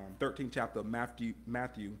the 13th chapter of Matthew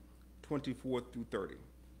 24 through 30.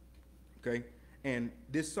 Okay? And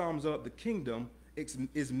this sums up the kingdom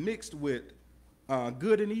is mixed with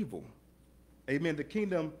good and evil. Amen. The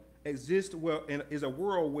kingdom exists and is a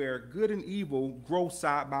world where good and evil grow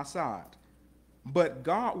side by side. But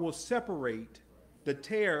God will separate the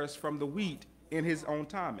tares from the wheat in his own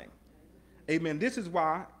timing. Amen. This is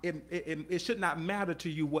why it should not matter to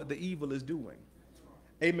you what the evil is doing.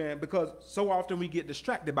 Amen. Because so often we get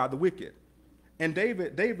distracted by the wicked. And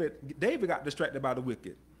David got distracted by the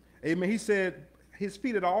wicked. Amen. He said his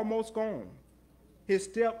feet had almost gone. His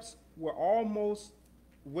steps were almost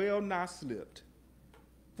well nigh slipped.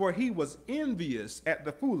 For he was envious at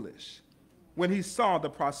the foolish when he saw the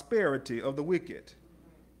prosperity of the wicked.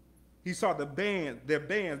 He saw their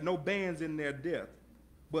bands, no bands in their death,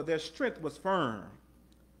 but their strength was firm.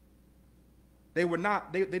 They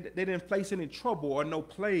didn't face any trouble or no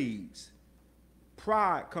plagues.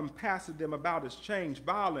 Pride compassed them about as chains.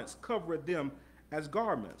 Violence covered them as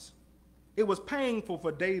garments. It was painful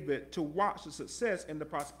for David to watch the success and the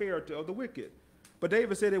prosperity of the wicked. But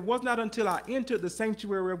David said, it was not until I entered the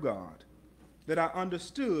sanctuary of God that I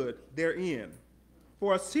understood their end.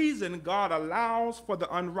 For a season, God allows for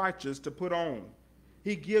the unrighteous to put on.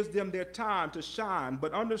 He gives them their time to shine,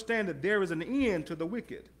 but understand that there is an end to the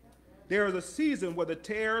wicked. There is a season where the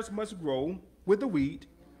tares must grow with the wheat,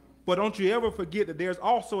 but don't you ever forget that there's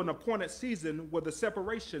also an appointed season where the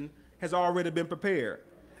separation has already been prepared.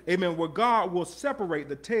 Amen. Where God will separate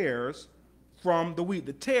the tares from the wheat.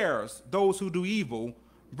 The tares, those who do evil,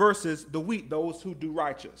 versus the wheat, those who do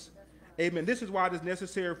righteous. Amen. This is why it is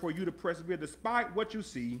necessary for you to persevere despite what you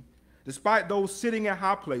see, despite those sitting in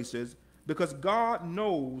high places, because God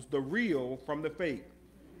knows the real from the fake.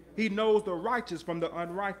 He knows the righteous from the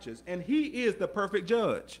unrighteous, and he is the perfect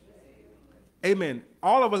judge. Amen.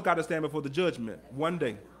 All of us got to stand before the judgment one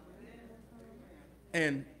day.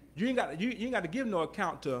 And you ain't got to give no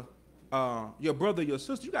account to your brother, your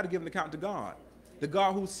sister. You got to give an account to God. The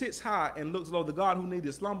God who sits high and looks low, the God who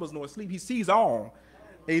neither slumbers nor sleep. He sees all.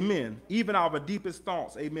 Amen. Even our deepest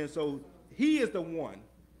thoughts. Amen. So he is the one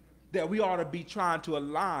that we ought to be trying to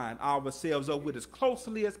align ourselves up with as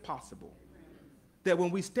closely as possible. That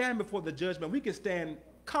when we stand before the judgment, we can stand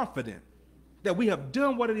confident that we have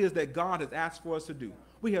done what it is that God has asked for us to do.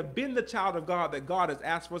 We have been the child of God that God has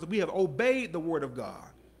asked for us. We have obeyed the word of God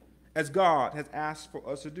as God has asked for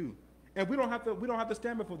us to do. And we don't have to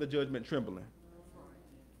stand before the judgment trembling.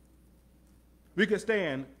 We can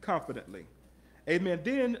stand confidently. Amen.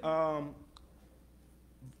 Then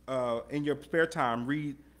in your spare time,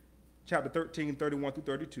 read chapter 13, 31 through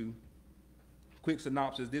 32. Quick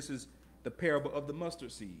synopsis. This is the parable of the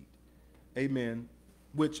mustard seed. Amen.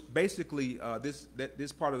 Which basically,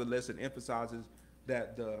 this part of the lesson emphasizes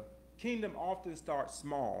that the kingdom often starts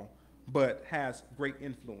small, but has great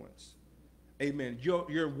influence. Amen.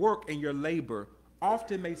 Your work and your labor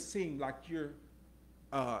often may seem like you're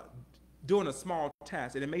doing a small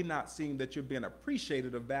task, and it may not seem that you're being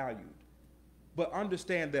appreciated or valued. But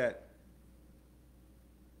understand that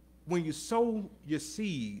when you sow your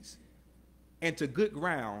seeds into good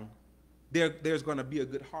ground, there's going to be a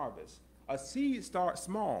good harvest. A seed starts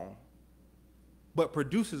small, but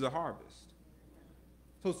produces a harvest.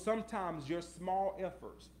 So sometimes your small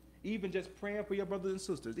efforts, even just praying for your brothers and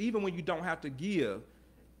sisters, even when you don't have to give,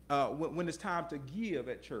 when it's time to give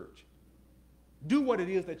at church, do what it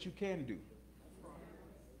is that you can do.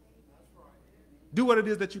 Do what it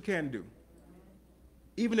is that you can do.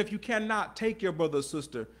 Even if you cannot take your brother or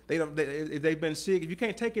sister, if they've been sick, if you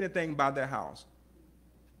can't take anything by their house,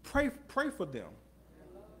 pray for them.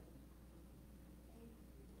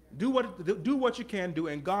 Do what you can do,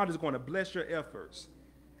 and God is going to bless your efforts.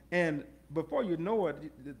 And before you know it,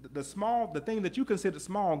 the thing that you consider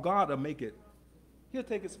small, God will make it.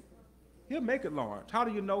 He'll make it large. How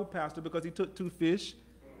do you know, Pastor? Because he took 2 fish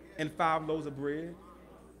and 5 loaves of bread,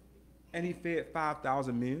 and he fed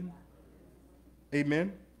 5,000 men.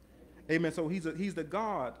 Amen. Amen. So he's the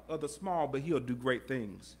God of the small, but he'll do great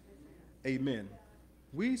things. Amen.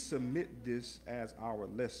 We submit this as our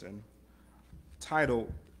lesson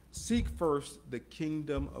titled, Seek First the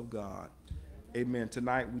Kingdom of God. Amen.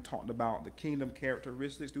 Tonight we talked about the kingdom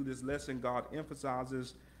characteristics. Through this lesson, God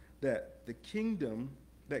emphasizes that kingdom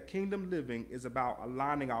living is about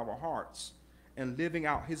aligning our hearts and living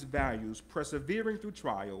out his values, persevering through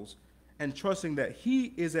trials, and trusting that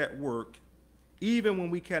he is at work even when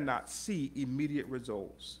we cannot see immediate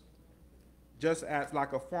results. Just as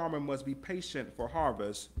like a farmer must be patient for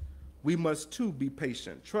harvest, we must too be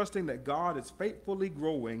patient, trusting that God is faithfully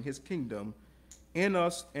growing his kingdom in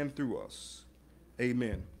us and through us.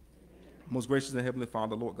 Amen. Most gracious and heavenly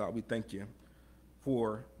Father, Lord God, we thank you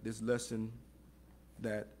for this lesson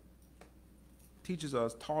that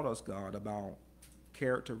taught us, God, about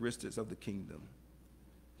characteristics of the kingdom,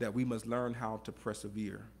 that we must learn how to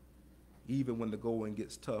persevere, even when the going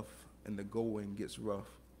gets tough and the going gets rough,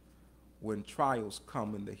 when trials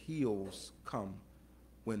come and the hills come,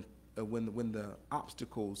 when the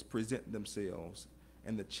obstacles present themselves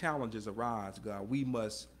and the challenges arise, God, we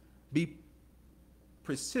must be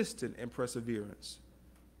persistent in perseverance.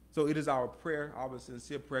 So it is our prayer, our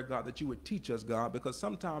sincere prayer, God, that you would teach us, God, because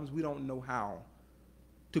sometimes we don't know how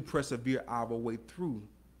to persevere our way through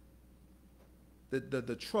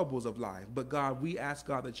the troubles of life. But God, we ask,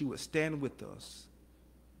 God, that you would stand with us,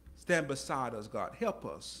 stand beside us, God. Help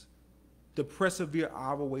us to persevere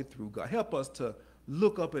our way through, God. Help us to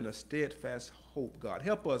look up in a steadfast hope, God.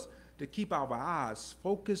 Help us to keep our eyes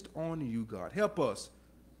focused on you, God. Help us,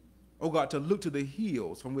 oh God, to look to the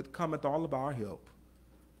hills from which cometh all of our help.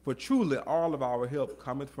 For truly all of our help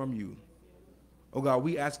cometh from you. Oh God,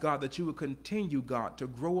 we ask, God, that you would continue, God, to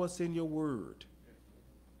grow us in your word.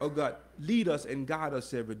 Oh God, lead us and guide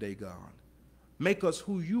us every day, God. Make us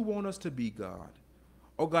who you want us to be, God.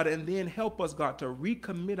 Oh God, and then help us, God, to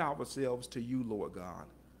recommit ourselves to you, Lord God,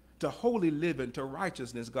 to holy living, to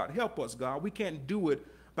righteousness, God. Help us, God. We can't do it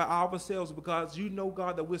by ourselves because you know,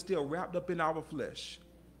 God, that we're still wrapped up in our flesh.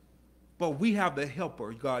 But we have the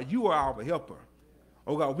helper, God. You are our helper.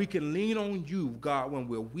 Oh God, we can lean on you, God, when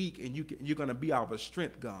we're weak, and you're going to be our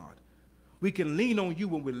strength, God. We can lean on you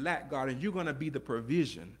when we lack, God, and you're going to be the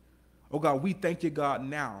provision. Oh God, we thank you, God,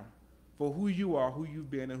 now for who you are, who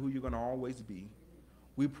you've been, and who you're going to always be.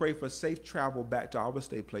 We pray for safe travel back to our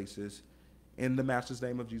stay places. In the Master's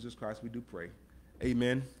name of Jesus Christ, we do pray.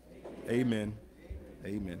 Amen. Amen. Amen.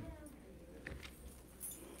 Amen.